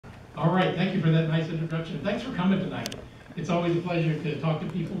All right, thank you for that nice introduction. Thanks for coming tonight. It's always a pleasure to talk to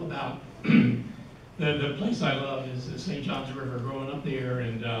people about the place I love is the St. Johns River. Growing up there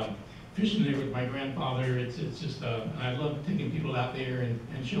and fishing there with my grandfather, it's just, I love taking people out there and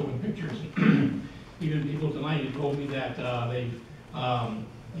showing pictures. Even people tonight who told me that they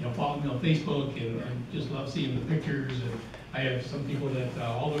follow me on Facebook and just love seeing the pictures. And I have some people that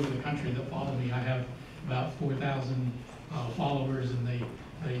all over the country that follow me. I have about 4,000 followers, and they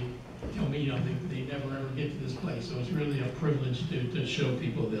tell me, they never ever get to this place. So it's really a privilege to show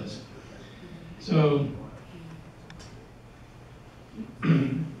people this. So,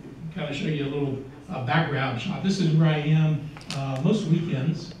 kind of show you a little background shot. This is where I am most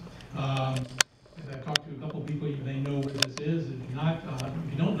weekends. As I've talked to a couple people, you may know where this is. If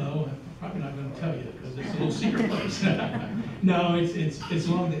you don't know, I'm probably not going to tell you because it's a little secret place. No, it's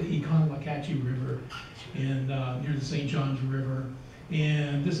along the Economocachi River and near the St. Johns River.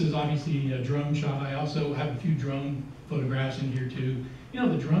 And this is obviously a drone shot. I also have a few drone photographs in here too.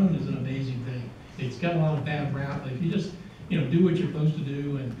 The drone is an amazing thing. It's got a lot of bad rap, but if you just do what you're supposed to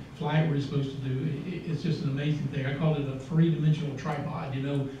do and fly it where you're supposed to do, it's just an amazing thing. I call it a three-dimensional tripod.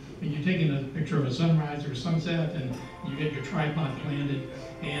 When you're taking a picture of a sunrise or a sunset and you get your tripod planted,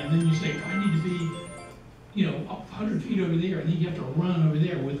 and then you say, I need to be 100 feet over there, and then you have to run over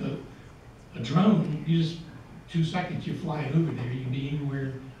there with a drone. You just 2 seconds, you fly it over there. You can be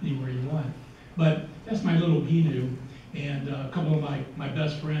anywhere you want. But that's my little Gnu, and a couple of my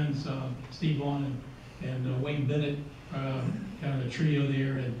best friends, Steve Vaughn and Wayne Bennett, kind of a trio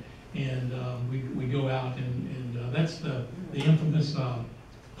there, and we go out, and that's the infamous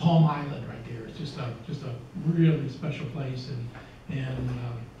Palm Island right there. It's just a really special place,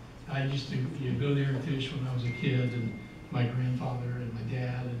 and I used to go there and fish when I was a kid, and my grandfather and my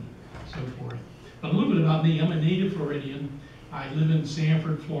dad and so forth. But a little bit about me. I'm a native Floridian. I live in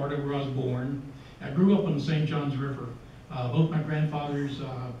Sanford, Florida, where I was born. I grew up on the St. Johns River. Both my grandfathers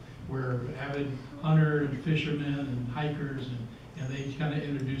were avid hunters and fishermen and hikers, and they kind of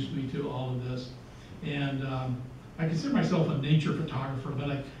introduced me to all of this. And I consider myself a nature photographer,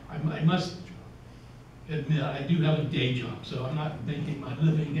 but I must admit I do have a day job, so I'm not making my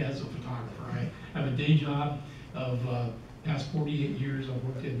living as a photographer. I have a day job of past 48 years. I've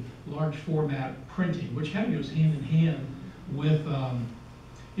worked in large format printing, which kind of goes hand in hand with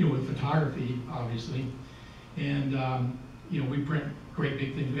with photography, obviously. And we print great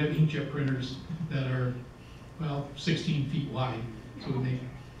big things. We have inkjet printers that are 16 feet wide, so we make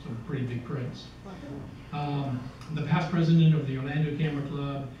some pretty big prints. I'm the past president of the Orlando Camera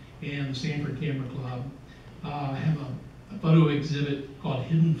Club and the Sanford Camera Club. I have a photo exhibit called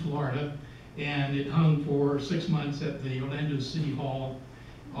Hidden Florida, and it hung for 6 months at the Orlando City Hall.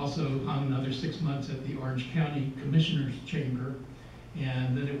 Also hung another 6 months at the Orange County Commissioner's Chamber,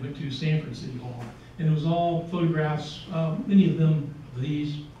 and then it went to Sanford City Hall. And it was all photographs, many of them of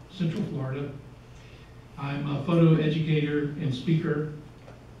these, Central Florida. I'm a photo educator and speaker,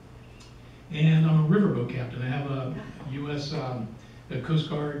 and I'm a riverboat captain. I have a U.S. Coast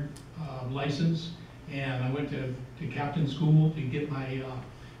Guard license, and I went to captain school to get my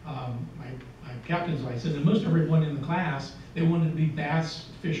captain's license. And most everyone in the class, they wanted to be bass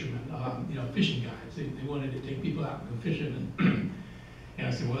fishermen, fishing guides. They wanted to take people out and go fishing. And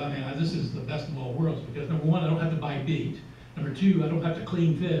I said, well, man, this is the best of all worlds, because number one, I don't have to buy bait. Number two, I don't have to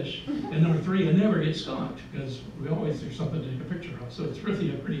clean fish. And number three, I never get skunked, because there's something to take a picture of. So it's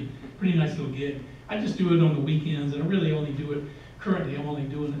really a pretty nice little gig. I just do it on the weekends, and I really only do it, currently I'm only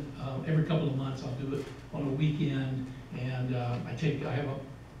doing it every couple of months. I'll do it on a weekend, and I have a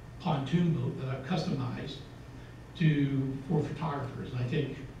pontoon boat that I've customized for photographers. And I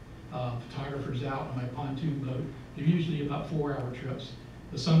take photographers out on my pontoon boat. They're usually about 4-hour trips.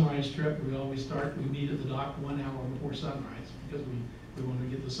 The sunrise trip, we meet at the dock 1 hour before sunrise, because we want to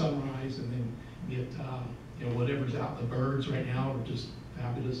get the sunrise and then get whatever's out. The birds right now are just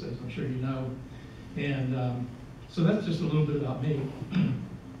fabulous, as I'm sure you know. And so that's just a little bit about me.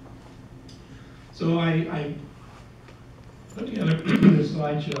 So I put together this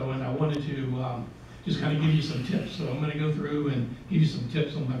slideshow, and I wanted to just kind of give you some tips. So I'm going to go through and give you some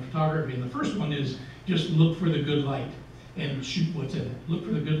tips on my photography. And the first one is just look for the good light and shoot what's in it. Look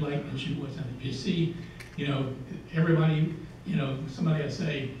for the good light and shoot what's in it. You see, everybody, somebody would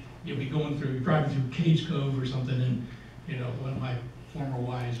say, you'll be driving through Cage Cove or something, and, one of my former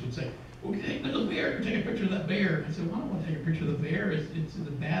wives would say, okay, look at the bear, take a picture of that bear. I said, well, I don't want to take a picture of the bear. It's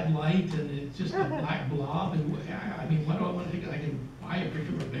the bad light, and it's just a black blob. And why do I want to take it? I can buy a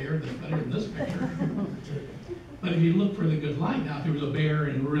picture of a bear that's better than this picture. But if you look for the good light, now if there was a bear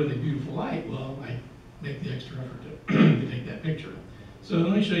in really beautiful light, well, I make the extra effort to take that picture. So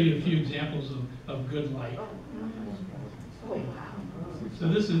let me show you a few examples of good light. So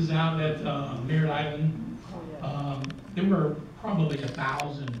this is out at Merritt Island. There were probably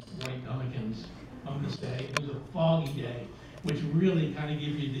 1,000 white pelicans on this day. It was a foggy day, which really kind of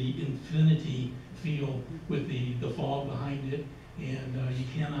gives you the infinity feel with the fog behind it, and you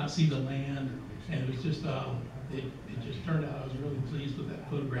cannot see the land. And it was just, it just turned out, I was really pleased with that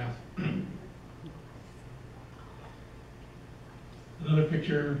photograph. Another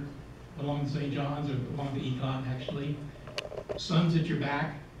picture along the St. John's, or along the Econ actually. Sun's at your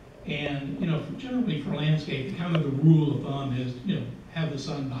back, and generally for landscape, kind of the rule of thumb is, have the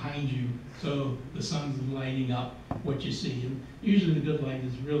sun behind you, so the sun's lighting up what you see. And usually the good light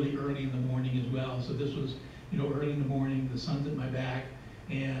is really early in the morning as well. So this was, early in the morning, the sun's at my back,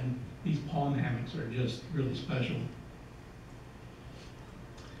 and these palm hammocks are just really special.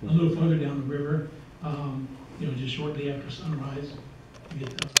 A little further down the river, just shortly after sunrise, you get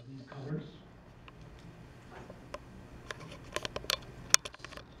these colors.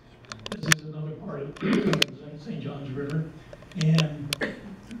 This is another part of St. Johns River, and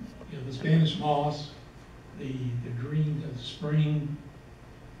the Spanish moss, the green, the spring,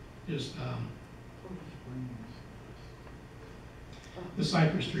 just the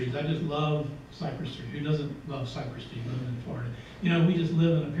cypress trees. I just love cypress trees. Who doesn't love cypress trees living in Florida? We just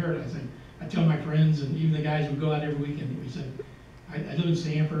live in a paradise. I tell my friends, and even the guys who go out every weekend, we said, I live in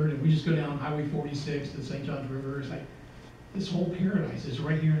Sanford, and we just go down Highway 46 to the St. Johns River. It's like, this whole paradise is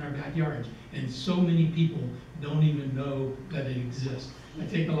right here in our backyards, and so many people don't even know that it exists. I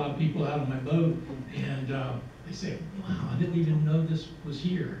take a lot of people out on my boat, and they say, wow, I didn't even know this was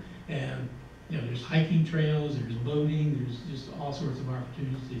here. And there's hiking trails, there's boating, there's just all sorts of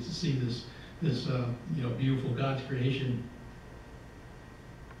opportunities to see this beautiful God's creation.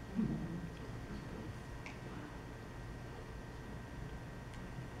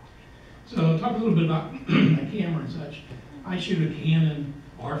 So talk a little bit about my camera and such. I shoot a Canon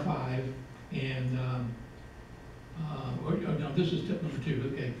R5, and no, this is tip number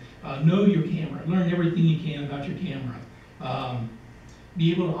 2. Okay, know your camera. Learn everything you can about your camera.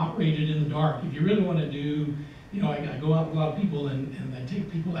 Be able to operate it in the dark. If you really want to do, I go out with a lot of people, and I take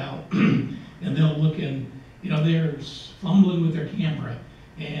people out, and they'll look, and they're fumbling with their camera,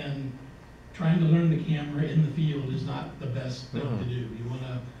 and trying to learn the camera in the field is not the best thing to do. You want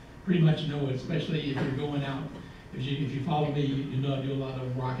to pretty much know it, especially if you're going out. If you follow me, you know I do a lot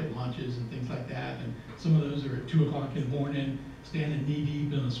of rocket launches and things like that, and some of those are at 2 o'clock in the morning, standing knee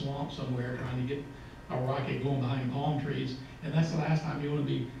deep in a swamp somewhere trying to get a rocket going behind palm trees, and that's the last time you want to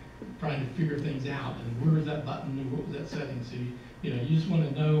be trying to figure things out, and where was that button, and what was that setting. So you just want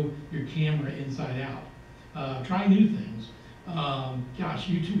to know your camera inside out. Try new things. Gosh,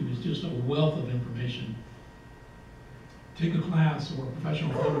 YouTube is just a wealth of information. Take a class or a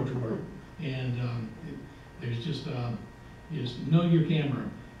professional photo tour, and there's just know your camera.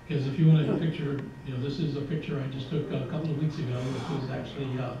 Because if you want to take a picture, this is a picture I just took a couple of weeks ago. This was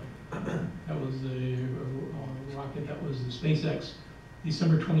actually that was the rocket. That was the SpaceX,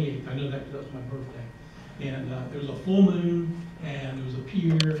 December 28th. I know that because that was my birthday. And there was a full moon, and there was a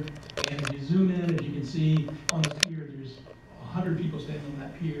pier. And if you zoom in, as you can see on the pier, there's 100 people standing on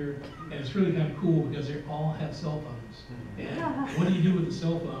that pier, and it's really kind of cool because they all have cell phones. And what do you do with a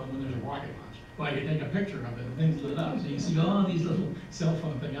cell phone when there's a rocket launch? Well, you take a picture of it, and things lit up, so you see all these little cell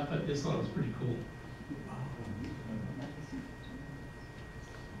phone things. I thought it was pretty cool.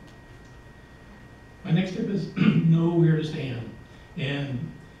 My next tip is know where to stand.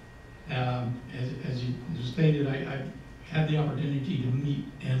 And as you stated, I had the opportunity to meet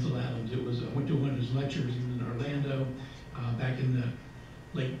Ansel Adams. I went to one of his lectures in Orlando back in the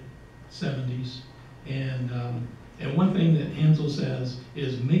late 70s. And one thing that Ansel says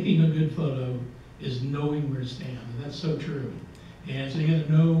is making a good photo is knowing where to stand. And that's so true. And so you got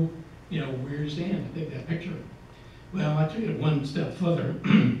to know, where to stand to take that picture. Well, I took it one step further,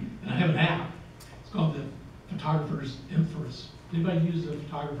 and I have an app. It's called the Photographer's Inference. Anybody use the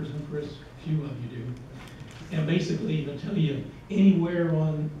Photographer's Inference? A few of you do. And basically, it'll tell you anywhere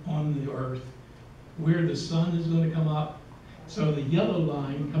on the earth where the sun is going to come up. So the yellow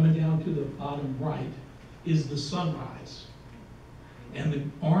line coming down to the bottom right is the sunrise. And the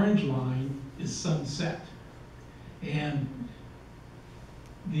orange line is sunset. And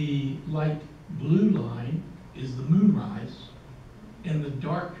the light blue line is the moonrise. And the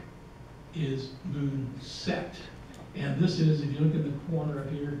dark is moonset. And this is, if you look in the corner up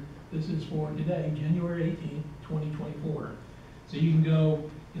here, this is for today, January 18th, 2024. So you can go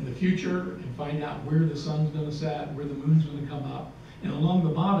in the future and find out where the sun's going to set, where the moon's going to come up. And along the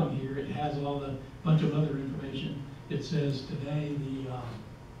bottom here, it has all the bunch of other information. it says today if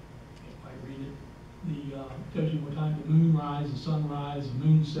I read it, tells you what time the moon rise, the sunrise, the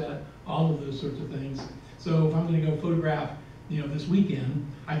moon set, all of those sorts of things. So if I'm going to go photograph, this weekend,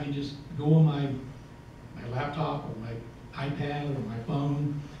 I can just go on my laptop or my iPad or my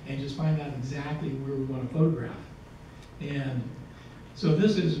phone and just find out exactly where we want to photograph. And so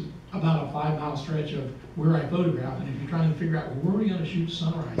this is about a 5-mile stretch of where I photograph, and if you're trying to figure out, well, where are we going to shoot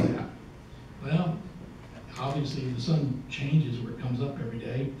sunrise at? Well, obviously the sun changes where it comes up every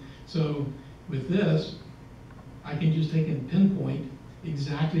day. So with this, I can just take and pinpoint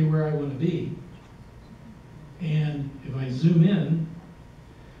exactly where I want to be. And if I zoom in,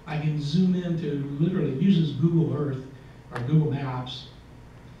 I can zoom into literally, it uses Google Earth or Google Maps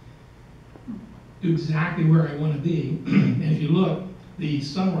to exactly where I want to be. And if you look, the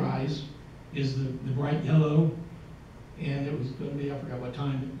sunrise is the bright yellow, and it was going to be, I forgot what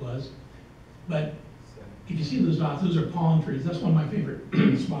time it was. But if you see those dots, those are palm trees. That's one of my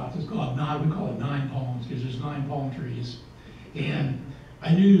favorite spots. It's called we call it 9 palms because there's 9 palm trees. And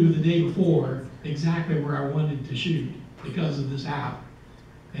I knew the day before exactly where I wanted to shoot because of this app.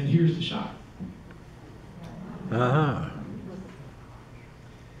 And here's the shot. Uh-huh.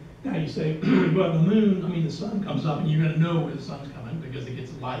 Now you say, well, the sun comes up and you're going to know where the sun's coming because it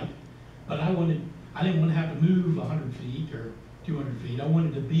gets light. But I didn't want to have to move 100 feet or 200 feet. I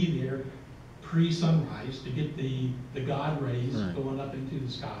wanted to be there pre-sunrise to get the God rays going up into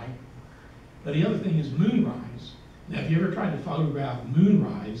the sky. But the other thing is moonrise. Now, if you ever tried to photograph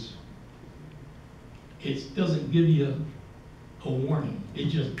moonrise, it doesn't give you a warning. It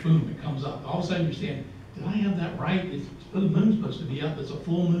just, boom, it comes up. All of a sudden you're saying, did I have that right? The moon's supposed to be up. It's a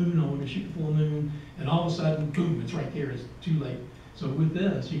full moon. I want to shoot full moon. And all of a sudden, boom, it's right there. It's too late. So with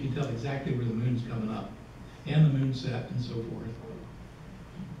this, you can tell exactly where the moon's coming up and the moon set and so forth.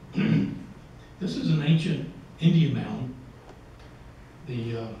 This is an ancient Indian mound.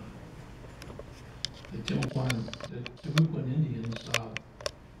 The Timucuan Indians,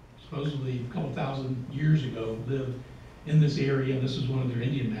 supposedly a couple thousand years ago, lived in this area, and this is one of their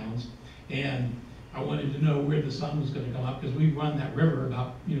Indian mounds. And I wanted to know where the sun was going to come up because we run that river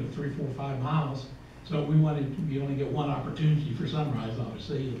about 3, 4, 5 miles. So we only get one opportunity for sunrise,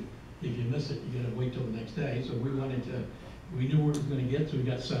 obviously. If you miss it, you got to wait till the next day. So we knew where it was going to get, so we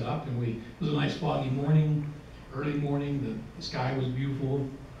got set up, and it was a nice foggy morning, early morning. The sky was beautiful,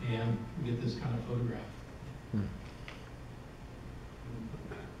 and we get this kind of photograph.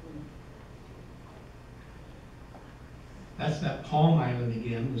 That's that Palm Island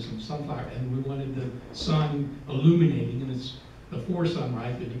again with some sunflower, and we wanted the sun illuminating, and it's before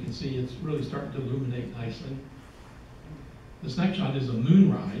sunrise, but you can see it's really starting to illuminate nicely. This next shot is a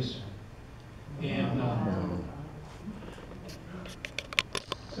moonrise, and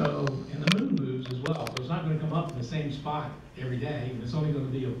and the moon moves as well, so it's not going to come up in the same spot every day, and it's only going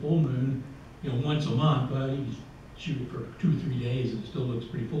to be a full moon, once a month, but you can shoot it for 2 or 3 days, and it still looks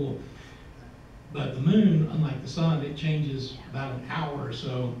pretty full. But the moon, unlike the sun, it changes about an hour or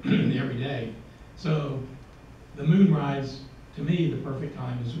so every day. So the moonrise, to me, the perfect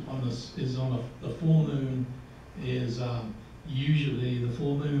time is on the full moon. Usually the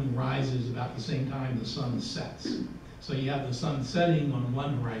full moon rises about the same time the sun sets. So you have the sun setting on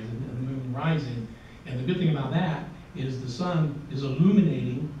one horizon and the moon rising. And the good thing about that is the sun is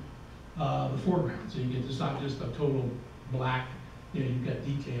illuminating the foreground. So you get, it's not just a total black, you've got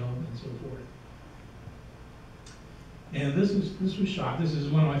detail and so forth. And this was shot. This is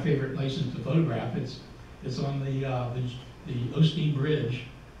one of my favorite places to photograph. It's on the Osteen Bridge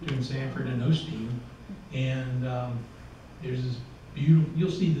between Sanford and Osteen, and there's this beautiful.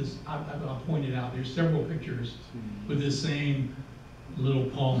 You'll see this. I'll point it out. There's several pictures with this same little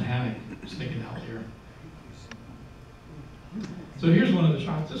palm hammock sticking out there. So here's one of the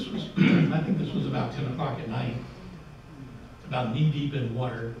shots. This was, I think this was about 10 o'clock at night, about knee deep in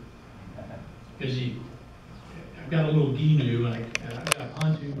water, because I've got a little ginu, and I've got a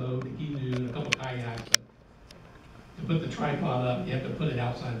pontoon boat, a ginu, and a couple kayaks. But to put the tripod up, you have to put it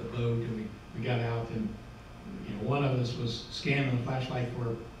outside the boat, and we got out, and one of us was scanning the flashlight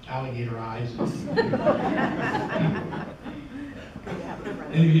for alligator eyes.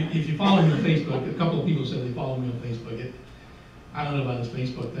 And if you follow me on Facebook, a couple of people said they follow me on Facebook. I don't know about this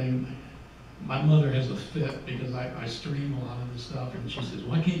Facebook thing. My mother has a fit because I stream a lot of this stuff, and she says,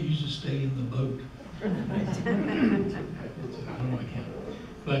 "Why can't you just stay in the boat?" I don't know, I can't.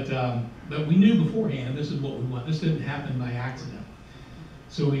 But we knew beforehand this is what we want. This didn't happen by accident.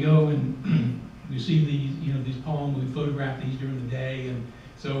 So we go and we see these palms. We photograph these during the day, and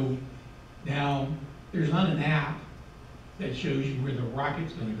so now there's not an app that shows you where the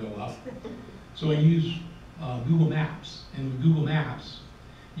rocket's going to go up. So I use Google Maps. And with Google Maps,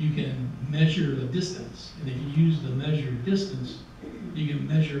 you can measure the distance. And if you use the measured distance, you can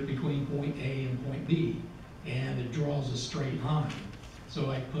measure it between point A and point B. And it draws a straight line. So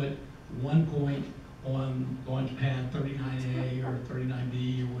I put one point on launch pad 39A or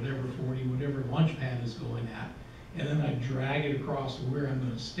 39B or whatever, 40, whatever launch pad is going at. And then I drag it across where I'm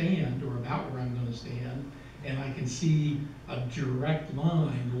going to stand, or about where I'm going to stand, and I can see a direct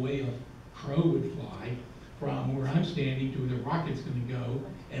line, the way a crow would fly, from where I'm standing to where the rocket's going to go,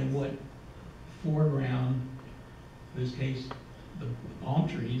 and what foreground, in this case, the palm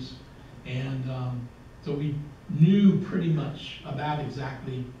trees. And so we knew pretty much about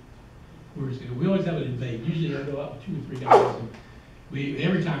exactly where it's going to go. We always have a debate. Usually I go out with 2 or 3 guys, and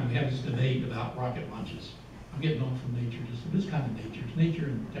every time we have this debate about rocket launches. I'm getting off from nature, just this kind of nature. It's nature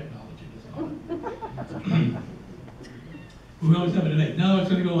and technology. That's we always have a debate. No, it's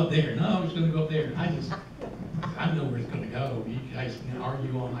going to go up there. No, it's going to go up there. I know where it's going to go. You guys can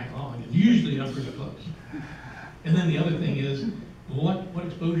argue all night long, and usually I'm pretty close. And then the other thing is, what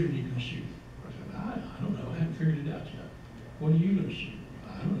exposure are you going to shoot? I don't know. I haven't figured it out yet. What are you going to shoot?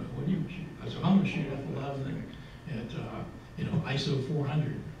 I don't know. What are you going to shoot? I said, I'm going to shoot f11 at ISO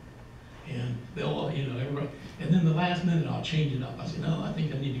 400. And they'll all, everybody, and then the last minute I'll change it up. I say, no, I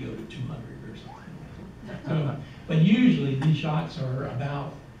think I need to go to 200 or something. So, but usually these shots are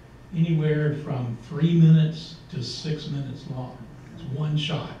about anywhere from 3 minutes to 6 minutes long. It's one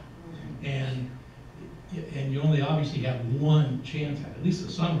shot. And you only obviously have one chance at least a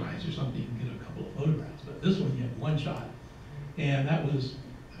sunrise or something, you can get a couple of photographs. But this one, you have one shot. And that was,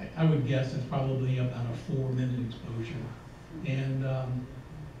 I would guess that's probably about a 4-minute exposure. And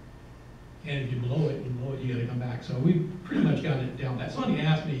if you blow it, you gotta come back. So we pretty much got it down. That's somebody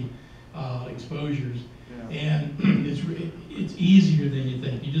asked me exposures, and it's easier than you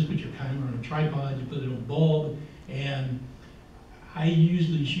think. You just put your camera on a tripod, you put it on a bulb, and I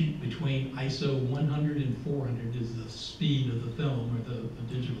usually shoot between ISO 100 and 400 is the speed of the film or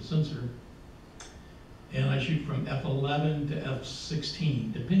the digital sensor. And I shoot from f11 to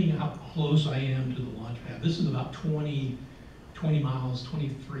f16, depending on how close I am to the launch pad. This is about 20 miles,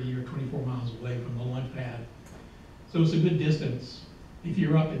 23 or 24 miles away from the launch pad. So it's a good distance. If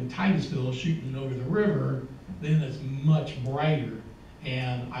you're up in Titusville shooting over the river, then it's much brighter.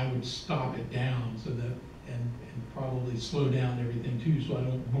 And I would stop it down so that, and probably slow down everything too, so I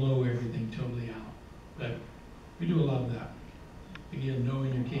don't blow everything totally out. But we do a lot of that. Again,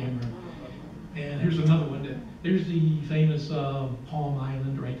 knowing your camera. And here's another one. There's the famous Palm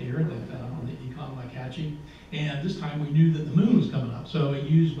Island right there on the Econ-Wakatchee. And this time we knew that the moon was coming up. So I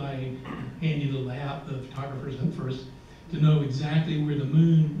used my handy little app, the photographer's first, to know exactly where the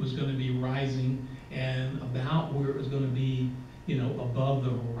moon was going to be rising and about where it was going to be, above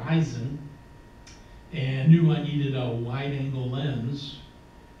the horizon. And knew I needed a wide angle lens.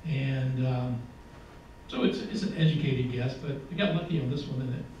 And so it's an educated guess, but I got lucky on this one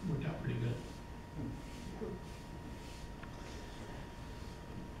and it worked out pretty good.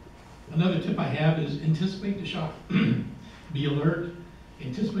 Another tip I have is anticipate the shot. Be alert,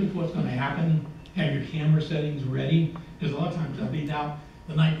 anticipate what's going to happen, have your camera settings ready, because a lot of times I'll be out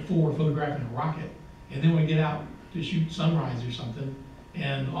the night before photographing a rocket, and then when I get out to shoot sunrise or something,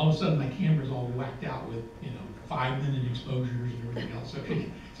 and all of a sudden my camera's all whacked out with 5-minute exposures and everything else.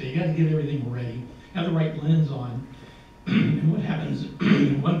 Okay, so you got to get everything ready, have the right lens on, and what happens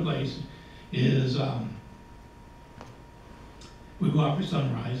in one place is we go out for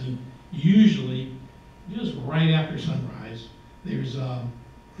sunrise, and usually, just right after sunrise, there's a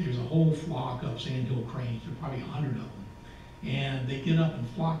whole flock of sandhill cranes. There are probably 100 of them, and they get up in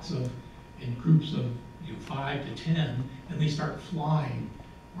flocks in groups of 5 to 10, and they start flying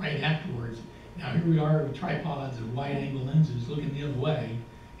right afterwards. Now here we are with tripods and wide-angle lenses looking the other way,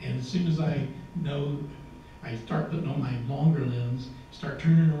 and as soon as I know, I start putting on my longer lens, start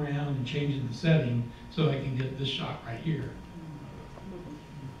turning around and changing the setting so I can get this shot right here.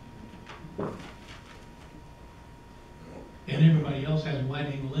 And everybody else has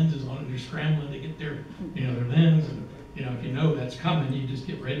wide-angle lenses on it. They're scrambling to get their lens. And, if you know that's coming, you just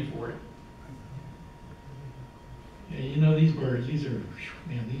get ready for it. Yeah, these birds. These are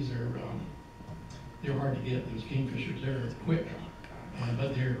they're hard to get. Those kingfishers. They're quick,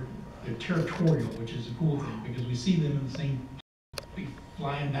 but they're territorial, which is a cool thing because we see them in the same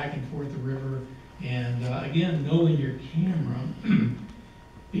flying back and forth the river. And again, knowing your camera.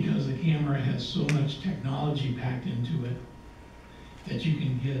 Because the camera has so much technology packed into it that you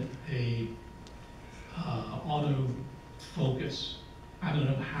can get a auto focus. I don't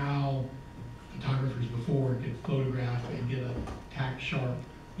know how photographers before could photograph and get a tack sharp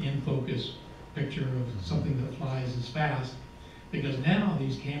in focus picture of something that flies as fast. Because now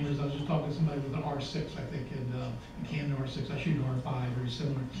these cameras, I was just talking to somebody with an R6, I think, and a Canon R6, I shoot an R5, very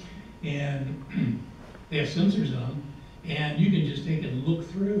similar. And they have sensors in them, and you can just take and look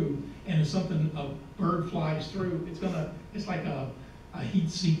through, and if something, a bird flies through, it's like a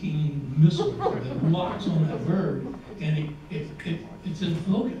heat-seeking missile that locks on that bird, and it's in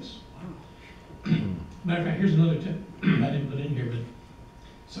focus. Matter of fact, here's another tip I didn't put in here, but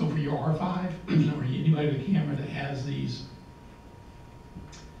so for your R5, or anybody with a camera that has these,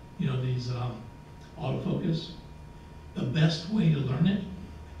 these autofocus, the best way to learn it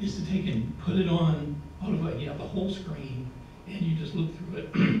is to take and put it on autofocus. You have the whole screen, and you just look through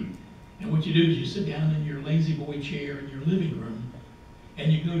it. And what you do is you sit down in your lazy boy chair in your living room,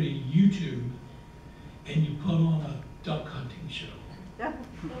 and you go to YouTube, and you put on a duck hunting show.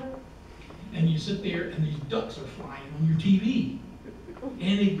 And you sit there, and these ducks are flying on your TV,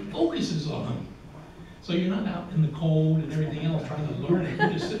 and it focuses on them. So you're not out in the cold and everything else trying to learn it. You're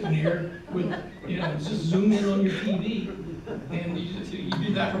just sitting there with, just zoom in on your TV, and you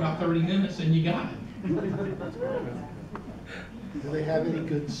do that for about 30 minutes, and you got it. Do they have any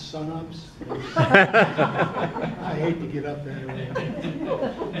good sun-ups? I hate to get up that early.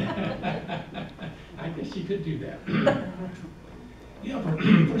 I guess you could do that.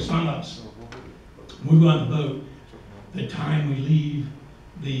 For sun-ups, when we go on the boat, the time we leave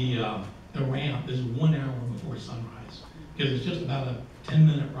the ramp is 1 hour before sunrise, because it's just about a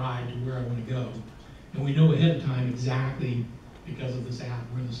 10-minute ride to where I want to go. And we know ahead of time exactly, because of this app,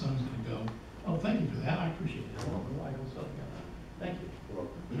 where the sun's going to go. Oh, thank you for that. I appreciate it. Thank you.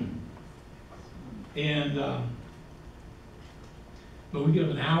 And but we get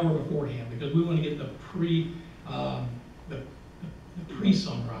up an hour beforehand because we want to get the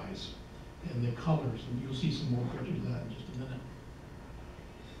pre-sunrise and the colors, and you'll see some more pictures of that in just a minute.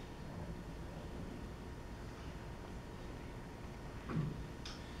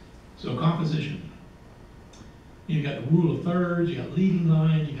 So composition. You got the rule of thirds, you got leading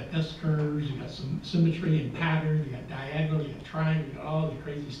lines, you got S-curves, you got some symmetry and pattern, you got diagonals, you got triangles, you got all this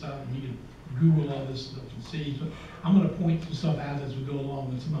crazy stuff, and you can Google all this stuff and see. So I'm going to point some stuff out as we go along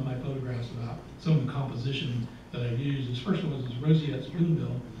with some of my photographs about some of the composition that I've used. This first one is roseate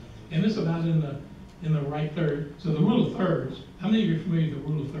spoonbill, and this is about in the right third. So the rule of thirds. How many of you are familiar with the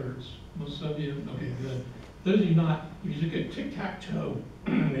rule of thirds? Most of you. Okay, good. Those of you not, if you look at tic-tac-toe,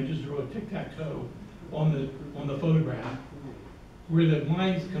 they just draw a tic-tac-toe on the photograph, where the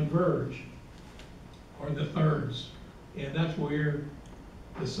lines converge are the thirds, and that's where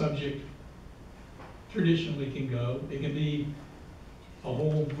the subject traditionally can go. It can be a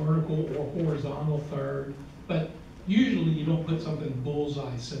whole vertical or horizontal third, but usually you don't put something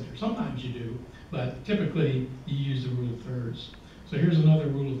bullseye center. Sometimes you do, but typically you use the rule of thirds. So here's another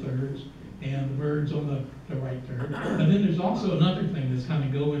rule of thirds, and the bird's on the right third. And then there's also another thing that's kind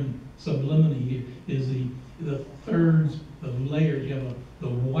of going subliminally is the thirds, the layers. You have the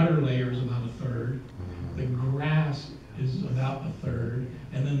water layer is about a third, the grass is about a third,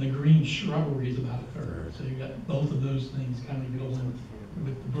 and then the green shrubbery is about a third. So you got both of those things kind of going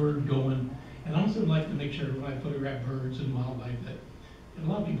with the bird going. And I also like to make sure when I photograph birds and wildlife that a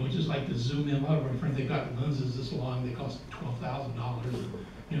lot of people just like to zoom in. A lot of our friends, they've got lenses this long, they cost $12,000.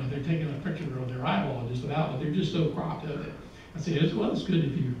 They're taking a picture of their eyeball just about, but they're just so cropped of it. I say, well, it's good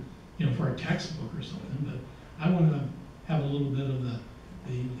if you for a textbook or something, but I want to have a little bit of the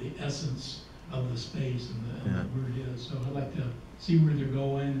essence of the space and where it is. So I like to see where they're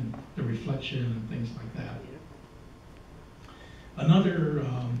going and the reflection and things like that. Another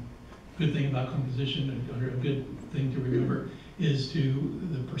good thing about composition, or a good thing to remember, is to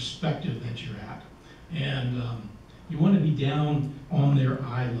the perspective that you're at. And you want to be down on their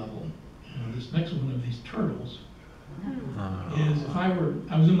eye level. This next one of these turtles is, if I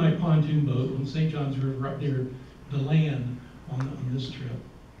was in my pontoon boat on St. Johns River up near the land on this trip.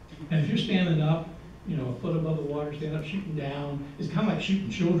 And if you're standing up, a foot above the water, standing up, shooting down, it's kind of like shooting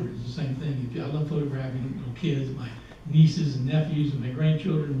children. It's the same thing. I love photographing little kids, my nieces and nephews and my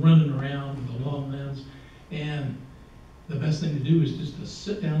grandchildren running around with a long lens. And the best thing to do is just to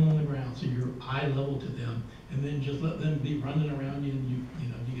sit down on the ground so you're eye level to them, and then just let them be running around you, and you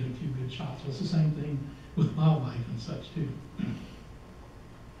get a few good shots. So it's the same thing with wildlife and such too.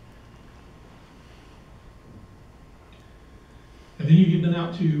 Have any of you been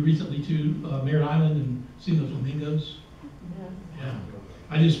out recently to Merritt Island and seen the flamingos? Yeah.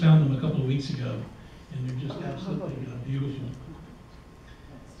 I just found them a couple of weeks ago, and they're just absolutely beautiful.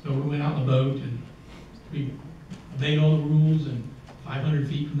 So we went out in the boat, and we obeyed all the rules, and 500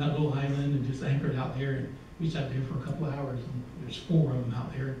 feet from that little island, and just anchored out there. And we sat there for a couple of hours, and there's 4 of them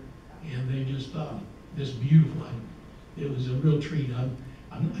out there. and they just beautiful. It was a real treat.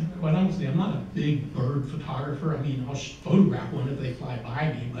 Quite honestly, I'm not a big bird photographer. I mean, I'll photograph one if they fly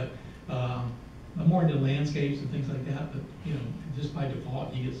by me, but I'm more into landscapes and things like that. But you know, just by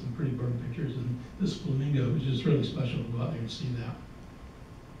default, you get some pretty bird pictures, and this flamingo was just really special to go out there and see that.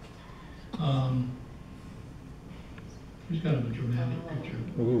 Here's kind of a dramatic picture.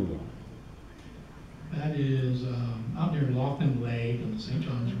 Ooh. That is out near Laughlin Lake on the St.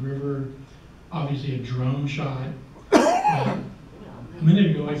 Johns River. Obviously a drone shot. A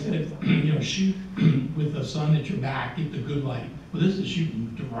minute ago I said, you know, shoot with the sun at your back, get the good light. Well, this is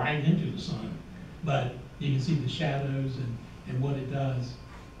shooting right into the sun, but you can see the shadows and what it does.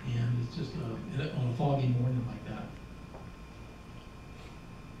 And it's just on a foggy morning like that.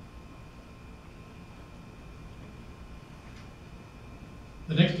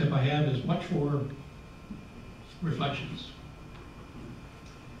 The next tip I have is watch for reflections.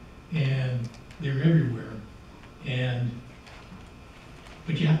 And they're everywhere.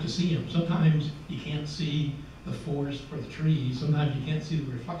 But you have to see them. Sometimes you can't see the forest for the trees. Sometimes you can't see the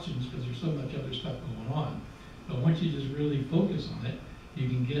reflections because there's so much other stuff going on. But once you just really focus on it, you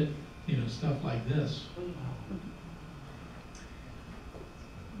can get, you know, stuff like this.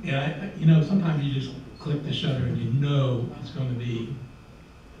 And you know, sometimes you just click the shutter and you know it's going to be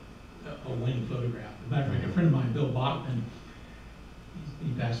a winning photograph. As a matter of fact, a friend of mine, Bill Bottomley,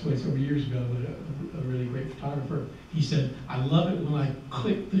 he passed away several years ago, but a really great photographer. He said, I love it when I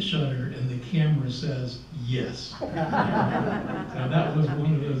click the shutter and the camera says yes. So that was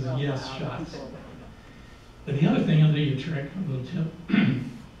one of those yes shots. But the other thing, I'll tell you a trick, a little tip.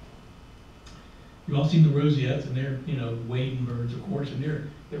 You've all seen the rosettes, and they're, you know, wading birds, of course, and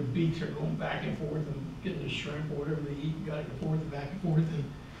their beaks are going back and forth and getting the shrimp or whatever they eat, back and forth and back and forth, and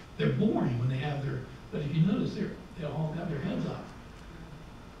they're boring when they have their, but if you notice, they all got their heads up.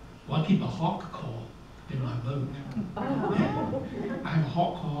 Well, I keep a hawk call in my boat. I have a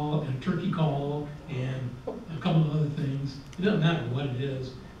hawk call and a turkey call and a couple of other things. It doesn't matter what it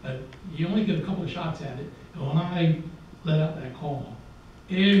is, but you only get a couple of shots at it. And when I let out that call,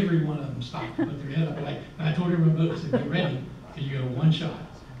 every one of them stopped and put their head up. And I told everyone, I said, get ready, because you go one shot.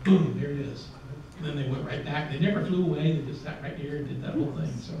 Boom, there it is. And then they went right back. They never flew away. They just sat right there and did that whole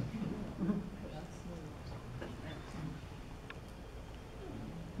thing. So.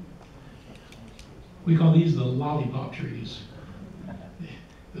 We call these the lollipop trees.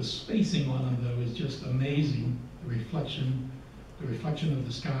 The spacing on them, though, is just amazing. The reflection of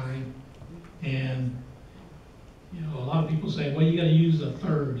the sky. And, you know, a lot of people say, well, you got to use a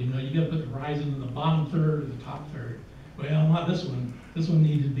third. You know, you got to put the horizon in the bottom third or the top third. Well, not this one. This one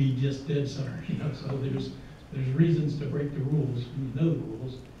needed to be just dead center. You know, so there's reasons to break the rules. You know the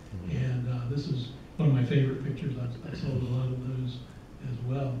rules. And this is one of my favorite pictures. I've sold a lot of those as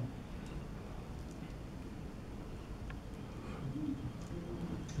well.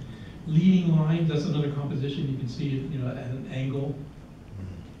 Leading lines, that's another composition. You can see it, you know, at an angle.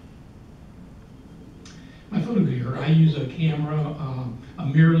 My photo gear, I use a camera, a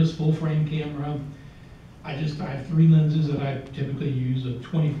mirrorless full frame camera. I have 3 lenses that I typically use, a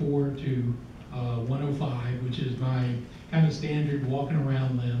 24 to 105, which is my kind of standard walking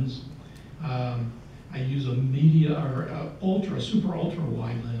around lens. I use a media or super ultra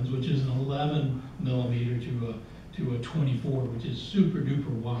wide lens, which is an 11 millimeter to a 24, which is super duper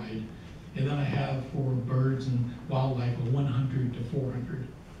wide. And then I have for birds and wildlife a 100 to 400.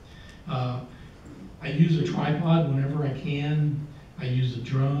 I use a tripod whenever I can. I use a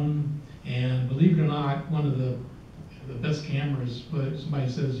drone, and believe it or not, one of the best cameras, but somebody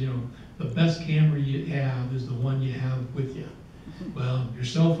says, you know, the best camera you have is the one you have with you. Well, your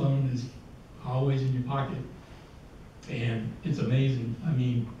cell phone is always in your pocket, and it's amazing. I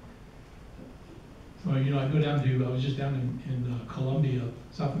mean, so, you know, I was just down in Colombia,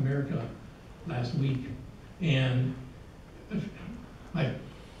 South America last week, and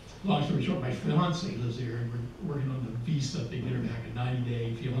long story short, my fiance lives there, and we're working on the visa. They get her back a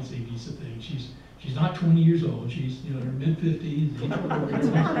 90-day fiance visa thing. She's not 20 years old. She's, you know, in her mid-50s.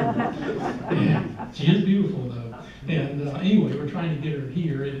 And she is beautiful, though. And anyway, we're trying to get her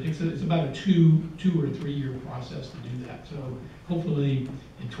here. It's about a two or 3 year process to do that. So hopefully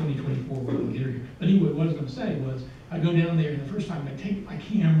in 2024 we can get her here. But anyway, what I was going to say was, I go down there, and the first time I take my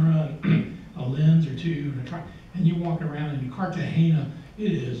camera, a lens or two, and you walk around in Cartagena.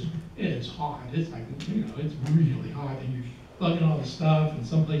 It's hot. It's like, you know, it's really hot, and you're plugging all the stuff, and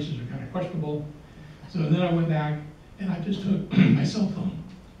some places are kind of questionable. So then I went back, and I just took my cell phone,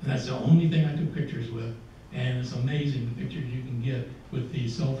 and that's the only thing I took pictures with. And it's amazing the pictures you can get with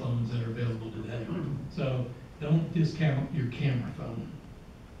these cell phones that are available today. So don't discount your camera phone.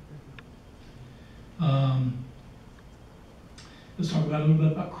 Let's talk about a little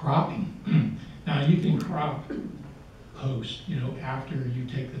bit about cropping. Now you can crop post, after you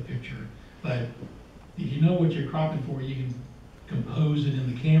take the picture, but if you know what you're cropping for, you can compose it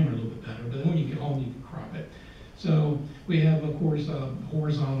in the camera a little bit better. But then when you get home, you can crop it. So we have, of course,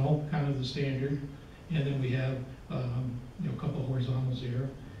 horizontal, kind of the standard, and then we have a couple of horizontals here,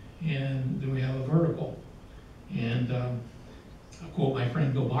 and then we have a vertical. And I'll quote my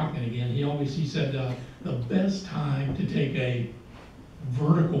friend Bill Bachman again. He said the best time to take a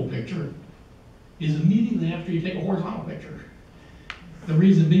vertical picture is immediately after you take a horizontal picture. The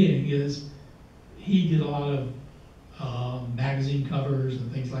reason being is he did a lot of magazine covers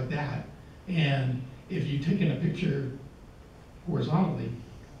and things like that. And if you take in a picture horizontally,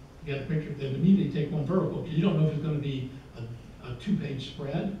 you get a picture, then immediately take one vertical, because you don't know if it's going to be a two-page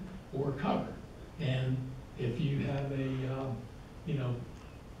spread or a cover. And if you have a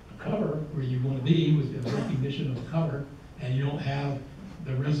cover where you want to be with the recognition of the cover, and you don't have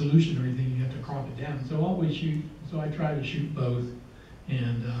the resolution or anything, you have to crop it down. So I try to shoot both.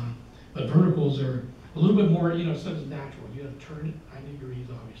 And but verticals are a little bit more, stuff is natural. You have to turn it 90 degrees,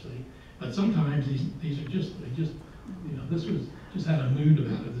 obviously. But sometimes these are just this was just had a mood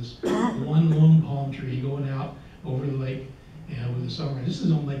about it. This one lone palm tree going out over the lake, and with the sunrise. This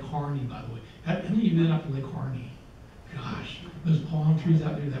is on Lake Harney, by the way. How many of you been up to Lake Harney? Gosh, those palm trees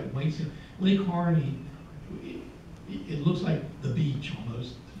out there, that white sand. Lake Harney, it looks like the beach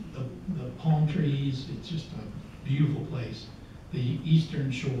almost. The palm trees, it's just a beautiful place. The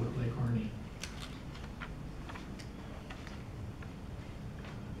eastern shore of Lake Harney.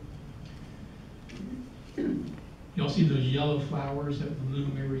 You all see those yellow flowers that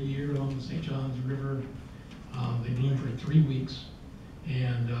bloom every year along the St.Johns River. They bloom for 3 weeks.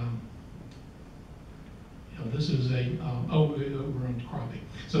 And this is we're on cropping.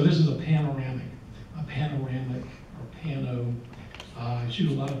 So this is a panoramic or pano. I shoot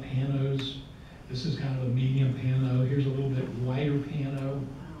a lot of panos. This is kind of a medium pano. Here's a little bit wider pano.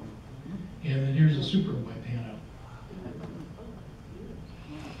 And then here's a super wide pano.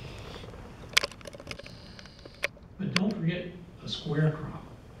 But don't forget a square crop.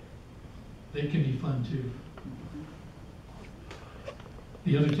 They can be fun too.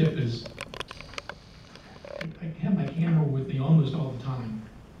 The other tip is, I have my camera with me almost all the time.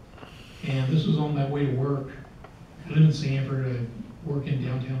 And this was on my way to work. I live in Sanford, I work in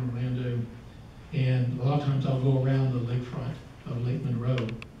downtown Orlando. And a lot of times I'll go around the lakefront of Lake Monroe.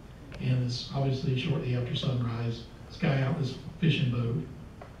 And it's obviously shortly after sunrise. This guy out this fishing boat.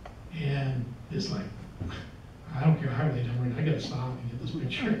 And it's like, I don't care how late I'm running, I gotta stop and get this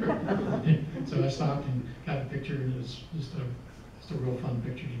picture. So I stopped and got a picture, and it's just a real fun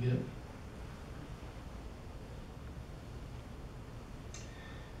picture to get.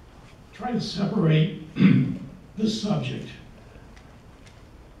 Try to separate the subject.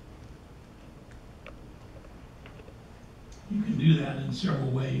 You can do that in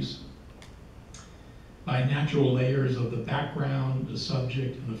several ways. By natural layers of the background, the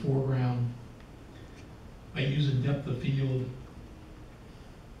subject, and the foreground. By using depth of field.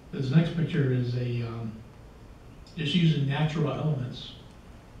 This next picture is just using natural elements,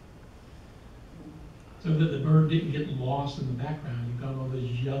 so that the bird didn't get lost in the background. You've got all those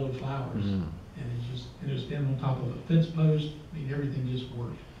yellow flowers, and it was standing on top of a fence post. I mean, everything just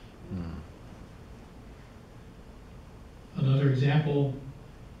worked. Another example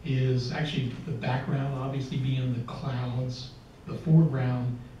is actually the background, obviously being the clouds, the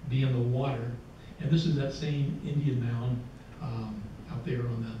foreground being the water. And this is that same Indian mound out there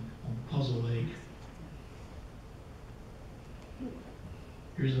on Puzzle Lake.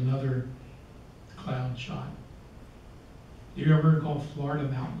 Here's another cloud shot. You ever heard called Florida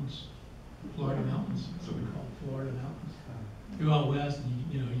Mountains? Florida Mountains, that's what we call them, Florida Mountains. You go out west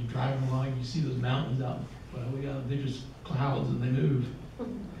and you drive along, you see those mountains out. Well, they're just clouds and they move.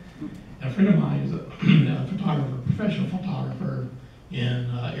 And a friend of mine is a photographer, professional photographer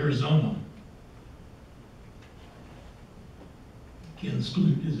in Arizona. Ken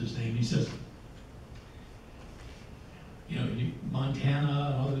Skloot is his name. He says,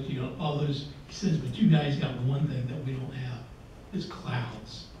 Montana, all those. He says, but you guys got one thing that we don't have. It's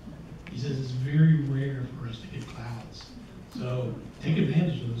clouds. He says it's very rare for us to get clouds. So take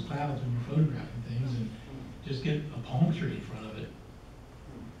advantage of those clouds when you're photographing things, and just get a palm tree in front of it.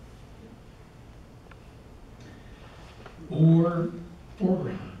 Or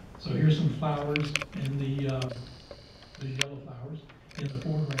foreground. So here's some flowers in the yellow flowers in the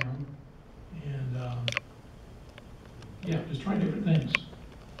foreground, and just try different things.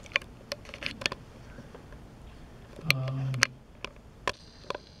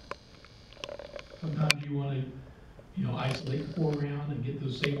 Sometimes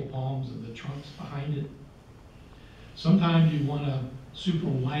staple palms and the trunks behind it. Sometimes you want a super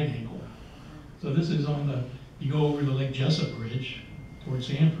wide angle. So this is on the, you go over the Lake Jessup Bridge towards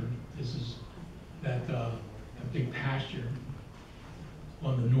Sanford. This is that big pasture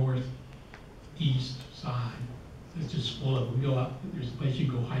on the northeast side. It's just full of, we go out, there's a place you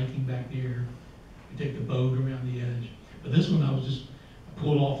can go hiking back there. You take the boat around the edge. But this one I was just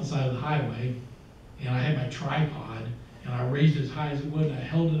pulled off the side of the highway, and I had my tripod, and I raised it as high as it would, and I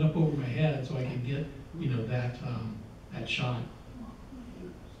held it up over my head so I could get, you know, that shot.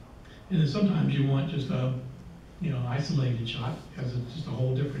 And then sometimes you want just a, you know, isolated shot, because it's just a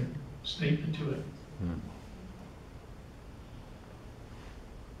whole different statement to it.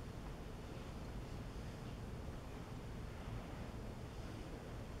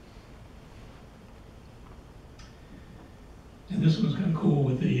 And this one's kind of cool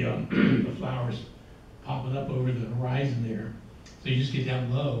with the, the flowers popping up over the horizon there. So you just get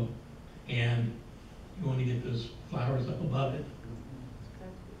down low, and you want to get those flowers up above it.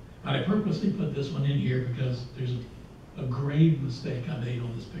 But I purposely put this one in here because there's a grave mistake I made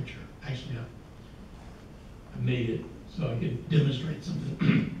on this picture. Actually, I made it so I could demonstrate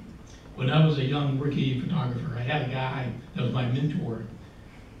something. When I was a young rookie photographer, I had a guy that was my mentor,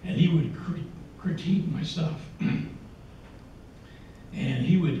 and he would critique my stuff. And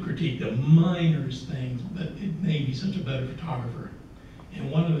he would critique the minors things, but it made me such a better photographer. And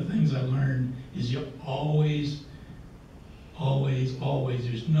one of the things I learned is you always,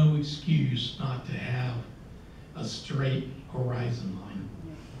 there's no excuse not to have a straight horizon line.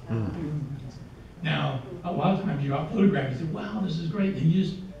 Now, a lot of times you're out photographing, you say, wow, this is great. And you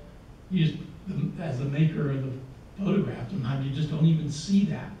just, as the maker of the photograph, sometimes you just don't even see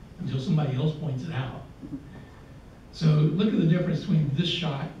that until somebody else points it out. So look at the difference between this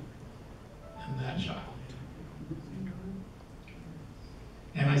shot and that shot.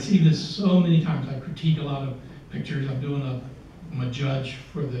 And I see this so many times. I critique a lot of pictures. I'm a judge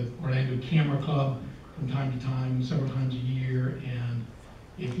for the Orlando Camera Club from time to time, several times a year. And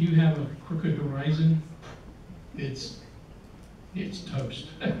if you have a crooked horizon, it's toast.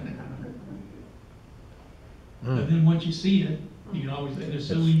 But then once you see it, you can always, and it's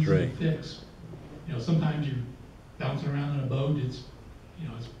so easy to fix. You know, sometimes you're bouncing around in a boat, it's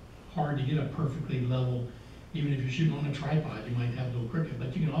hard to get a perfectly level. Even if you're shooting on a tripod, you might have a little crooked,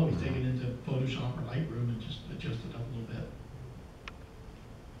 but you can always take it into Photoshop or Lightroom and just adjust it up a little bit.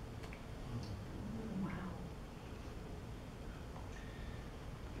 Wow.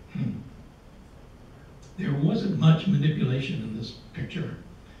 There wasn't much manipulation in this picture,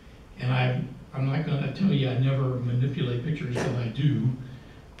 and I'm not going to tell you I never manipulate pictures, because I do,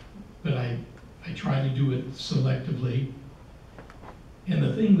 but I try to do it selectively. And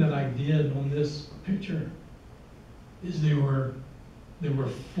the thing that I did on this picture is there were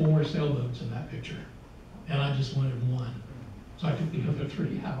 4 sailboats in that picture, and I just wanted one. So I took the other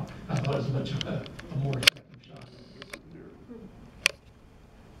 3 out. I thought it was much of a more effective shot.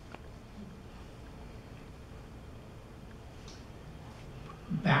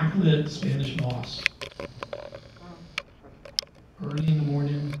 Backlit Spanish moss. Early in the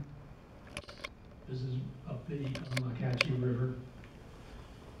morning. This is up the River.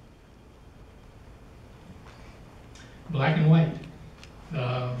 Black and white.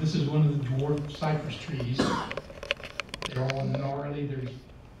 This is one of the dwarf cypress trees. They're all gnarly. There's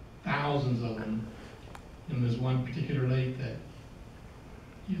thousands of them in this one particular lake that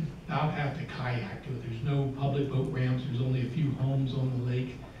you about have to kayak to it. There's no public boat ramps. There's only a few homes on the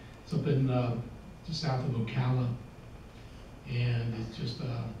lake. It's up in just south of Ocala. And it's just,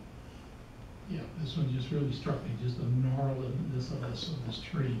 yeah, this one just really struck me, just the gnarliness of this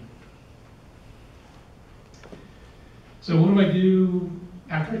tree. So what do I do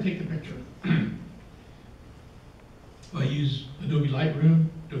after I take the picture? I use Adobe Lightroom,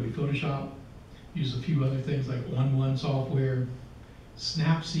 Adobe Photoshop, use a few other things like 1:1 software,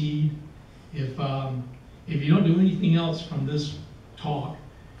 Snapseed. If you don't do anything else from this talk,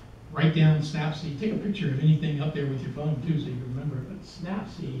 write down Snapseed. Take a picture of anything up there with your phone too, so you can remember it. But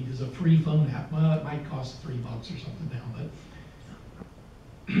Snapseed is a free phone app. Well, it might cost $3 or something now, but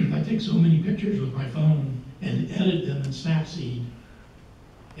I take so many pictures with my phone and edit them in Snapseed,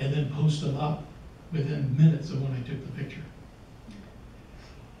 and then post them up within minutes of when I took the picture.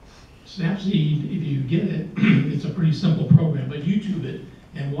 Snapseed, if you get it, it's a pretty simple program, but YouTube it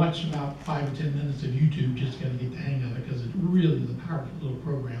and watch about 5 or 10 minutes of YouTube, just to get the hang of it, because it really is a powerful little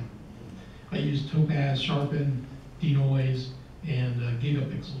program. I use Topaz, Sharpen, Denoise, and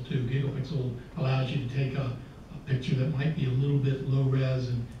Gigapixel too. Gigapixel allows you to take a picture that might be a little bit low res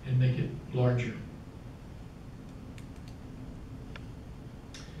and make it larger.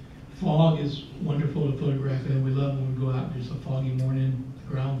 Fog is wonderful to photograph, and we love when we go out and there's a foggy morning,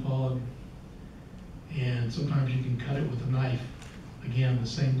 ground fog, and sometimes you can cut it with a knife. Again, the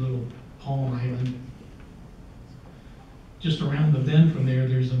same little Palm Island. Just around the bend from there,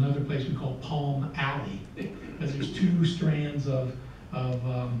 there's another place we call Palm Alley, because there's two strands of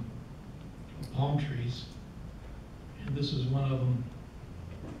palm trees, and this is one of them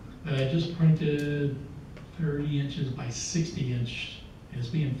that I just printed 30 inches by 60 inch, and it's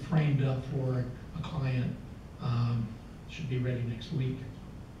being framed up for a client. Should be ready next week.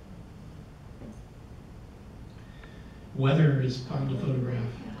 Weather is fun to photograph.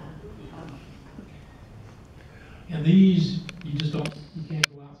 And these, you just don't, you can't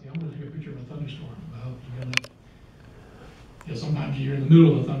go out and say, I'm going to take a picture of a thunderstorm. Well, you're going to, you know, sometimes you're in the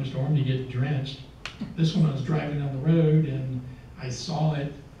middle of a thunderstorm, you get drenched. This one I was driving down the road and I saw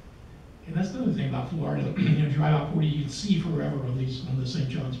it. And that's another thing about Florida. You know, drive out 40, you can see forever on these, on the St.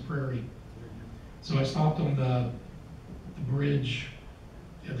 John's Prairie. So I stopped on the bridge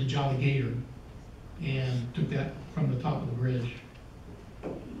at the Jolly Gator and took that from the top of the bridge.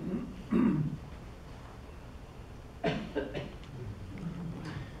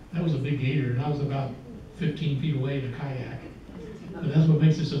 That was a big gator, and I was about 15 feet away in a kayak. But that's what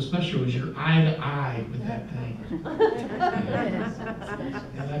makes it so special, is you're eye to eye with that thing.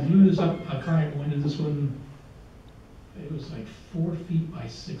 And I blew this up, a kayak went in this one, it was like 4 feet by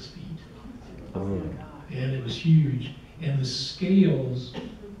 6 feet. Oh. And it was huge. And the scales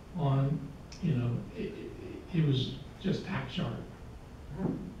on, you know, it was just tack sharp.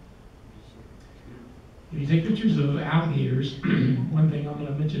 If you take pictures of alligators, one thing I'm going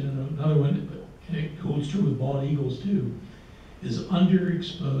to mention in another one, and it holds true with bald eagles too, is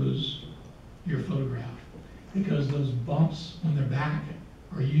underexpose your photograph, because those bumps on their back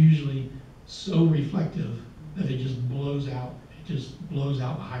are usually so reflective that it just blows out. It just blows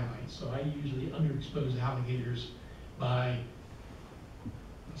out the highlights. So I usually underexpose alligators by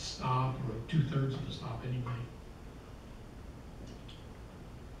a stop or 2/3 of a stop anyway.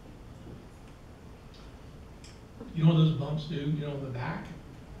 You know what those bumps do, you know, on the back?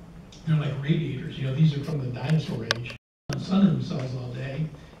 They're like radiators. You know, these are from the dinosaur age. They sun themselves all day,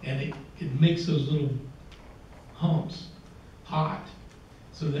 and it makes those little humps hot,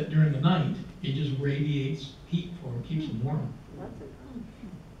 so that during the night, it just radiates heat for them, keeps them warm.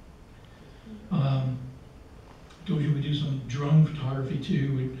 Told you we do some drone photography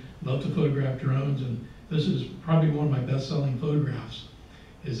too. We love to photograph drones, and this is probably one of my best-selling photographs.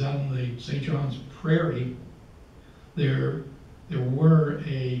 Is out on the St. John's Prairie. There were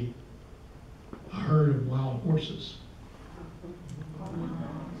a herd of wild horses.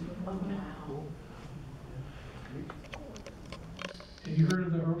 Have you heard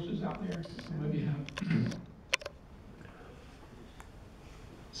of the horses out there? Maybe you have.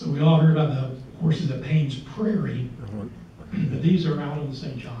 So we all heard about the horses at Payne's Prairie, but these are out on the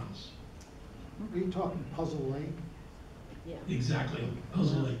St. John's. Are you talking Puzzle Lake? Yeah. Exactly,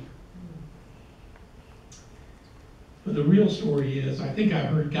 Puzzle Lake. But the real story is, I think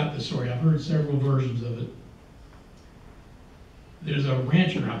got the story. I've heard several versions of it. There's a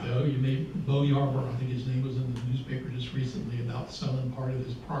rancher out there, Bo Yarber, I think his name was in the newspaper just recently, about selling part of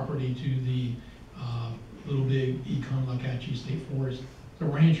his property to the Little Big Econ-Lacatchie State Forest.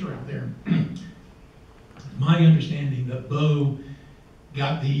 There's a rancher out there. My understanding that Bo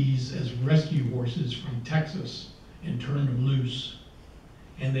got these as rescue horses from Texas and turned them loose.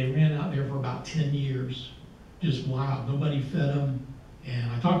 And they ran out there for about 10 years. Just wild. Nobody fed them.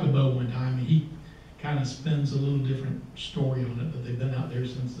 And I talked to Bo one time, and he kind of spins a little different story on it, that they've been out there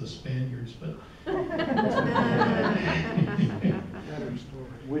since the Spaniards. But Better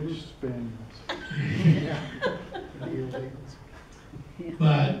story. Which Spaniards? Yeah. The illegals.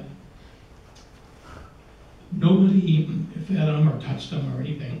 But nobody fed them or touched them or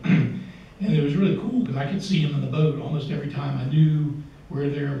anything. And it was really cool because I could see them in the boat almost every time. I knew where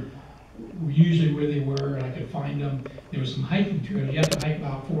usually where they were, and I could find them. There was some hiking trails. You have to hike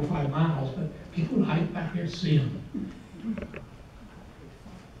about 4 or 5 miles, but people would hike back there to see them.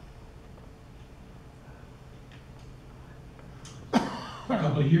 A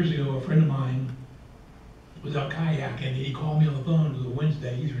couple of years ago, a friend of mine was out kayaking, and he called me on the phone. It was a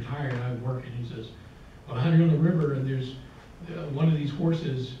Wednesday. He's retired. I work, and he says, "Well, I'm out here on the river, and there's one of these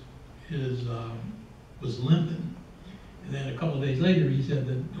horses was limping." And then a couple of days later, he said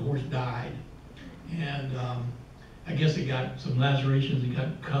that the horse died. And I guess it got some lacerations, it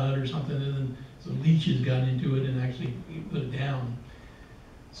got cut or something, and then some leeches got into it and actually put it down.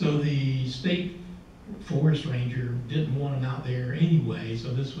 So the state forest ranger didn't want him out there anyway,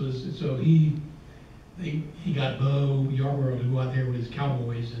 so he he got Bo Yarborough to go out there with his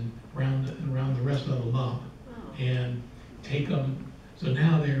cowboys and round the rest of them up and take them. So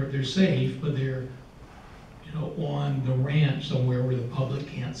now they're safe, but they're on the ranch somewhere where the public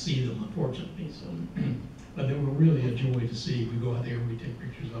can't see them, unfortunately. So, but they were really a joy to see. We go out there and we take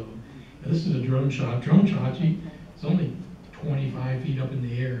pictures of them. And this is a drone shot. Drone shot, it's only 25 feet up in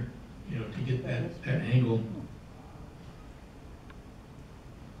the air, to get that angle.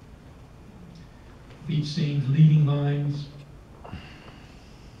 Beach scenes, leading lines.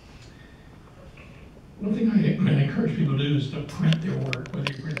 One thing I encourage people to do is to print their work,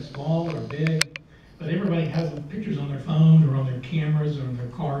 whether you print small or big. But everybody has pictures on their phone or on their cameras or on their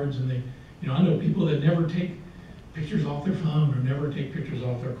cards, and I know people that never take pictures off their phone or never take pictures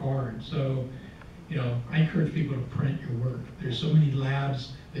off their card. So, I encourage people to print your work. There's so many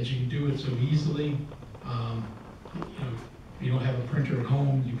labs that you can do it so easily. If you don't have a printer at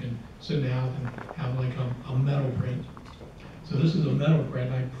home, you can send out and have like a metal print. So this is a metal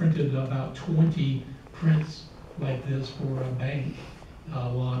print. I printed about 20 prints like this for a bank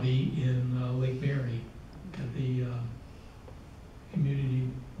lobby in Lake Mary at the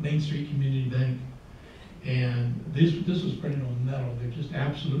Main Street Community Bank. And this was printed on metal. They're just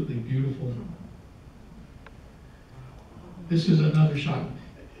absolutely beautiful. This is another shot.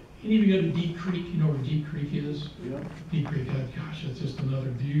 Any of you go to Deep Creek? You know where Deep Creek is? Yeah. Deep Creek, gosh, it's just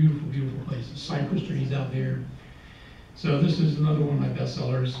another beautiful, beautiful place. The cypress trees out there. So this is another one of my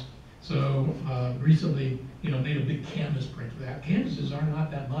bestsellers. So recently, made a big canvas print for that. Canvases are not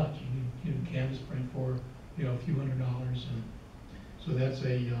that much. You can canvas print for a few $100s, and so that's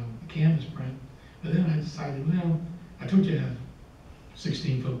a canvas print. But then I decided, well, I told you I have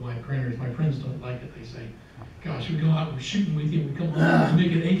 16-foot wide printers. My friends don't like it. They say, gosh, we go out, we're shooting with you, we come home, we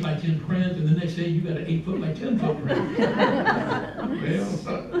make an 8 by 10 print, and the next day you got an 8 foot by 10 foot print.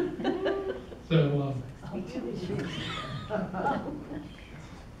 Well,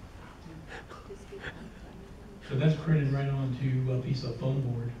 so that's printed right onto a piece of foam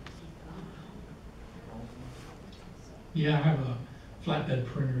board. Yeah, I have a flatbed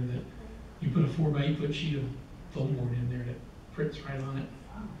printer that you put a 4 by 8 foot sheet of foam board in there that prints right on it.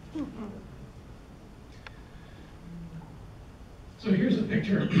 So here's a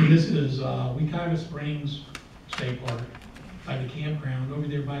picture. This is Wekiva Springs State Park by the campground, over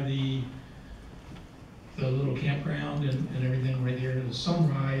there by the little campground and everything right there. The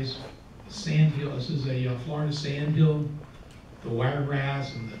sunrise, the sand hill. This is a Florida sand hill, the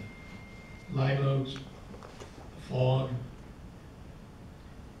wiregrass and the live oaks, the fog.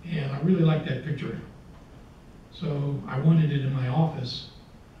 And I really like that picture. So I wanted it in my office.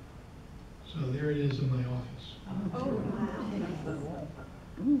 So there it is in my office. Oh,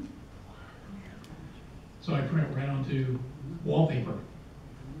 wow. So I print right onto wallpaper.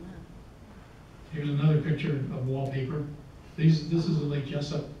 Here's another picture of wallpaper. This is a Lake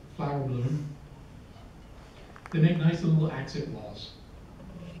Jessup flower bloom. They make nice little accent walls.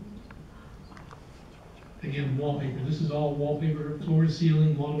 Again, wallpaper. This is all wallpaper, floor to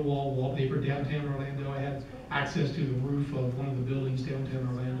ceiling, wall to wall wallpaper. Downtown Orlando, I had access to the roof of one of the buildings downtown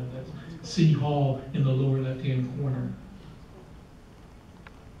Orlando. That's City Hall in the lower left-hand corner.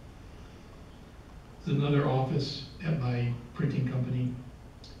 It's another office at my printing company.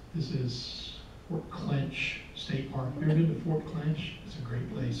 This is Fort Clinch State Park. Have you ever been to Fort Clinch? It's a great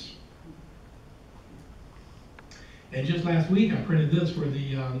place. And just last week, I printed this for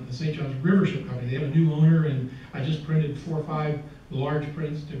the St.Johns River ship company. They have a new owner, and I just printed 4 or 5 large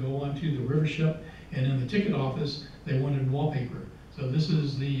prints to go onto the river ship. And in the ticket office, they wanted wallpaper. So this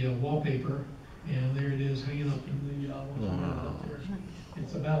is the wallpaper, and there it is hanging up in the up there.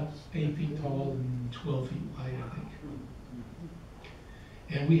 It's about 8 feet tall and 12 feet wide, I think.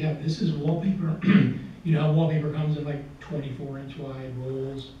 And we have, this is wallpaper. You know how wallpaper comes in like 24-inch wide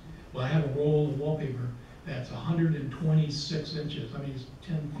rolls? Well, I have a roll of wallpaper that's 126 inches. I mean, it's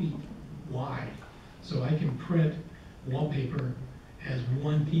 10 feet wide. So I can print wallpaper as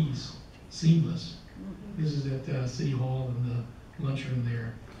one piece, seamless. This is at City Hall in the lunchroom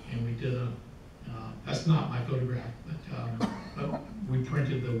there, and we did that's not my photograph, but we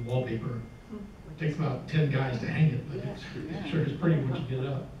printed the wallpaper. It takes about 10 guys to hang it, but it sure is pretty when you get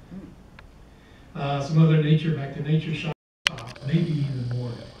up. Some other nature, back to nature shots, maybe even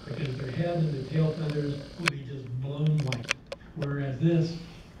more, because their head and their tail feathers will be just blown white. Whereas this,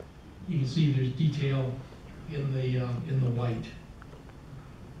 you can see there's detail in the white.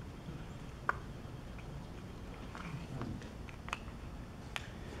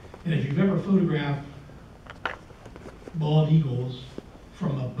 And if you've ever photographed bald eagles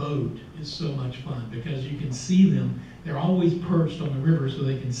from a boat, it's so much fun because you can see them. They're always perched on the river so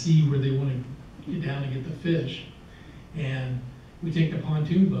they can see where they want to get down to get the fish. And we take the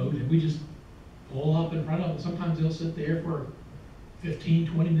pontoon boat and we just pull up in front of them. Sometimes they'll sit there for 15,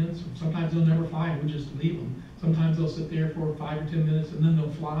 20 minutes. Sometimes they'll never fly and we just leave them. Sometimes they'll sit there for 5 or 10 minutes and then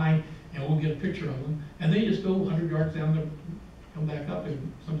they'll fly and we'll get a picture of them. And they just go 100 yards down to come back up,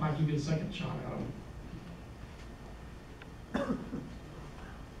 and sometimes you get a second shot out of them.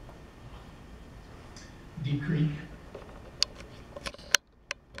 Deep Creek.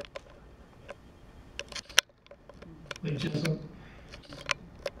 Lake Jessup.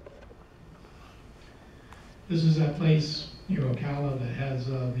 This is that place near Ocala that has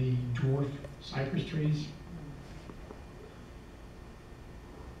the dwarf cypress trees.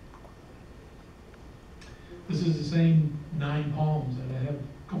 This is the same 9 palms, and I have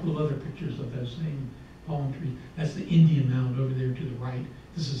a couple of other pictures of those same palm trees. That's the Indian Mound over there to the right.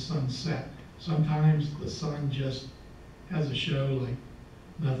 This is sunset. Sometimes the sun just has a show like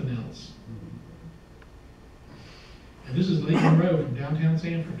nothing else. And this is Lake Monroe from downtown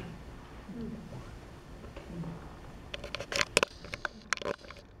Sanford.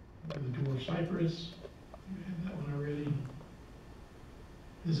 The dwarf cypress. We had that one already.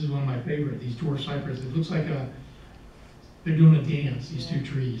 This is one of my favorite, these dwarf cypress. It looks like they're doing a dance, these 2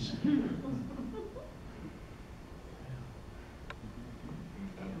 trees.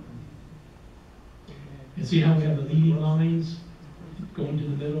 And see how we have the leading lines going to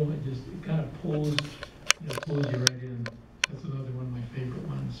the middle? It kind of pulls you right in. That's another one of my favorite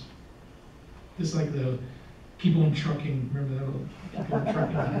ones. Just like the keep on trucking. Remember that little keep on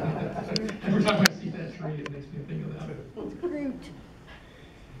trucking? Every time I see that tree, it makes me think of that.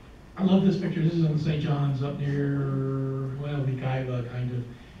 I love this picture. This is on St. John's up near, well, Wekiva, kind of.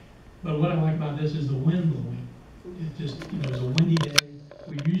 But what I like about this is the wind blowing. It just, it was a windy day.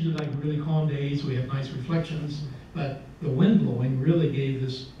 We usually like really calm days. We have nice reflections. But the wind blowing really gave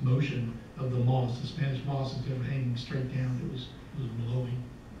this motion of the moss, the Spanish moss, instead of hanging straight down, it was blowing.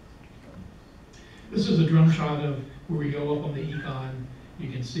 This is a drone shot of where we go up on the Econ.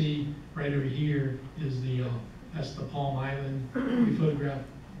 You can see right over here is that's the Palm Island. We photographed.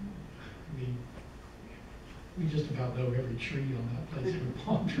 We just about know every tree on that place, every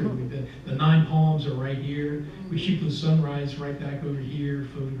palm tree we've been. The 9 palms are right here. We shoot the sunrise right back over here,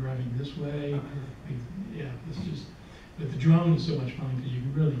 photographing this way. It's just, but the drone is so much fun because you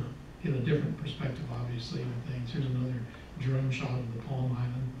can really get a different perspective, obviously, of things. Here's another drone shot of the Palm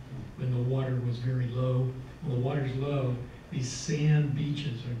Island when the water was very low. When the water's low, these sand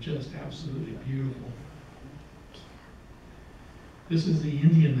beaches are just absolutely beautiful. This is the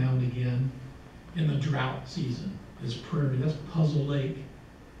Indian Mound again in the drought season. This prairie, that's Puzzle Lake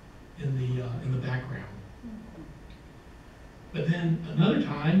in the background. But then another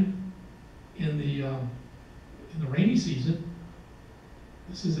time in the rainy season,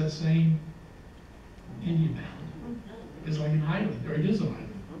 this is that same Indian Mound. It's like an island, or it is an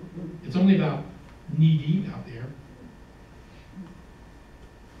island. It's only about knee deep out there.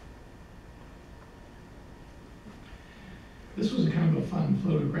 This was a kind of a fun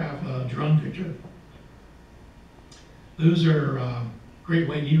photograph, drone picture. Those are great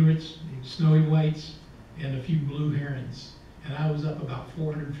white egrets, snowy whites, and a few blue herons. And I was up about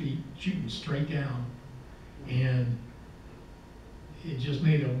 400 feet shooting straight down, and it just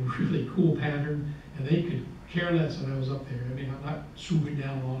made a really cool pattern, and they could care less that I was up there. I mean, I'm not swooping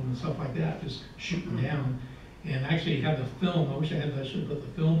down on them and stuff like that, just shooting down. And actually had the film, I should have put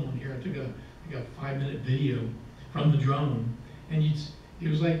the film on here. I took a 5-minute video from the drone, and it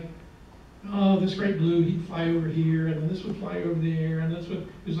was like, oh, this great blue, he'd fly over here, and then this would fly over there, and it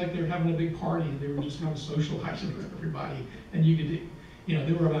was like they were having a big party, and they were just kind of socializing with everybody. And you could,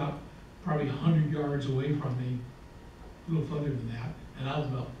 they were about probably 100 yards away from me, a little further than that, and I was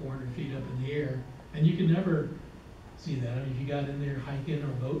about 400 feet up in the air, and you could never see that. I mean, if you got in there hiking or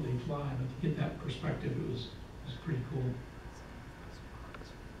boat, they'd fly, but to get that perspective, it was pretty cool.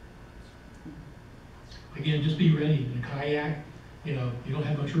 Again, just be ready. In a kayak, you don't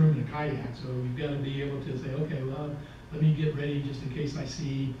have much room in a kayak, so you've got to be able to say, okay, well, let me get ready just in case I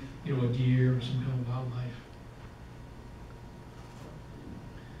see, a deer or some kind of wildlife.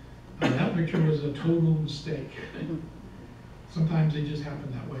 That picture was a total mistake. Sometimes they just happen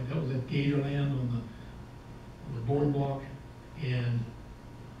that way. That was at Gatorland on the boardwalk, and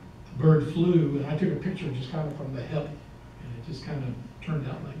a bird flew, and I took a picture just kind of from the hip, and it just kind of turned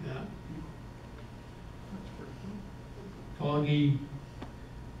out like that. Foggy,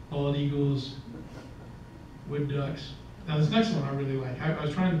 bald eagles, wood ducks. Now this next one I really like. I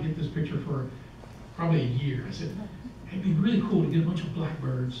was trying to get this picture for probably a year. I said, it'd be really cool to get a bunch of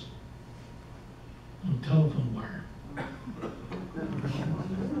blackbirds on a telephone wire.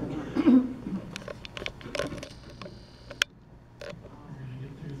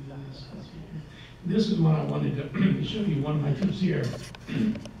 This is what I wanted to show you, one of my tips here.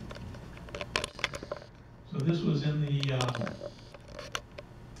 So this was in the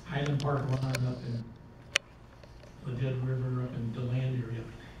Highland Park run up in the Dead River, up in the land area.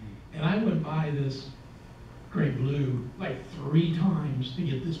 And I went by this gray blue like 3 times to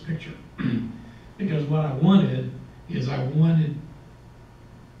get this picture. Because what I wanted is I wanted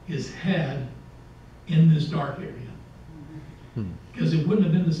his head in this dark area. Because it wouldn't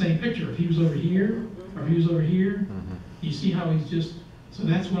have been the same picture if he was over here or if he was over here. You see how he's just, so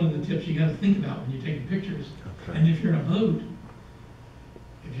that's one of the tips you got to think about when you're taking pictures. Okay. And if you're in a boat,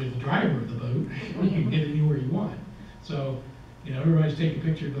 if you're the driver of the boat, you can get anywhere you want. So, you know, everybody's taking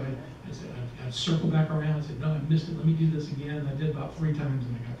pictures, but I said, I'd circle back around and said, no, I missed it, let me do this again. And I did about 3 times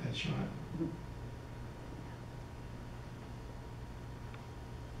and I got that shot.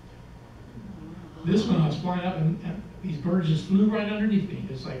 This one I was flying up and these birds just flew right underneath me.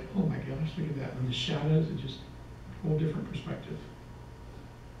 It's like, oh my gosh, look at that. And the shadows, it just a whole different perspective.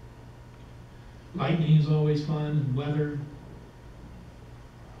 Lightning is always fun, and weather.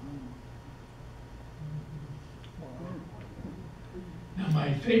 Now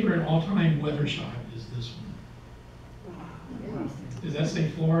my favorite all-time weather shot is this one. Does that say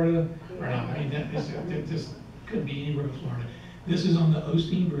Florida? Or not? I mean, that just couldn't be anywhere but Florida. This is on the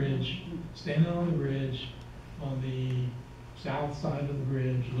Osteen Bridge, standing on the bridge, on the south side of the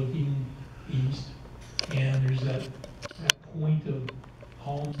bridge, looking east, and there's that point of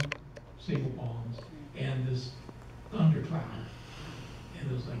palm, sable palms, and this thundercloud.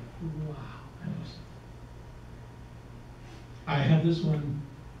 And it was like, wow. I have this one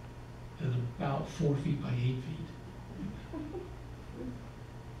at about 4 feet by 8 feet.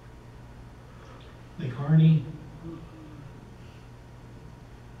 Lake Harney.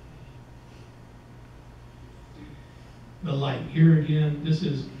 The light. Here again, this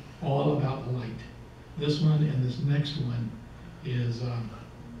is all about the light. This one and this next one is,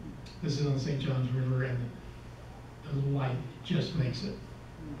 this is on the St.Johns River, and the light just makes it.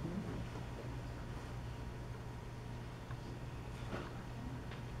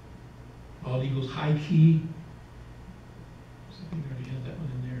 Bald Eagles High Key. I think I already had that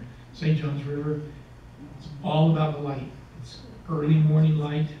one in there. St. Johns River. It's all about the light. It's early morning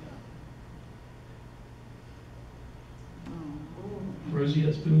light.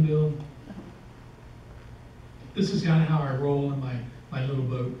 Roseate Spoonbill. This is kind of how I roll in my little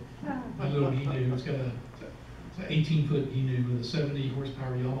boat, my little Gnu. It's got it's an 18-foot Gnu with a 70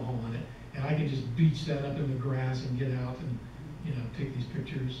 horsepower Yamaha on it, and I can just beach that up in the grass and get out and, you know, take these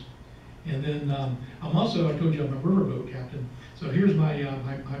pictures. And then I'm also, I told you I'm a riverboat captain. So here's my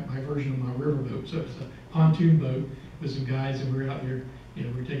version of my riverboat. So it's a pontoon boat with some guys, and we're out there, you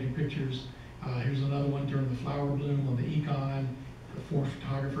know, we're taking pictures. Here's another one during the flower bloom on the Econ. The 4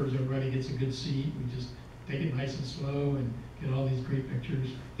 photographers, everybody gets a good seat. We just take it nice and slow and get all these great pictures.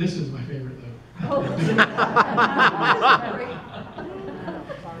 This is my favorite though.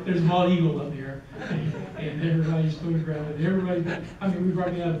 There's a bald eagle up there, and everybody's photographing. Everybody, I mean, we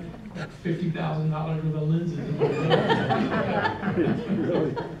probably have like $50,000 worth of lenses in there.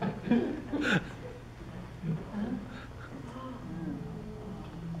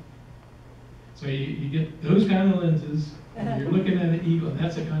 So you get those kind of lenses, and you're looking at an eagle, and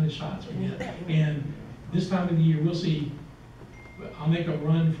that's the kind of shots we get. And this time of the year, we'll see, I'll make a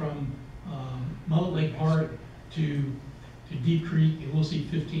run from Mullet Lake Park to Deep Creek, and we'll see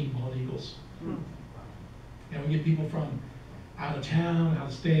 15 bald eagles. And we get people from out of town, out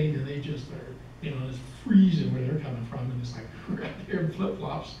of state, and they just are, you know, it's freezing where they're coming from, and it's like, we're out there in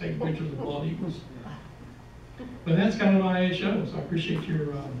flip-flops taking pictures of bald eagles. But that's kind of my show, so I appreciate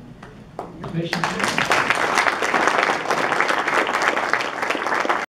your patience.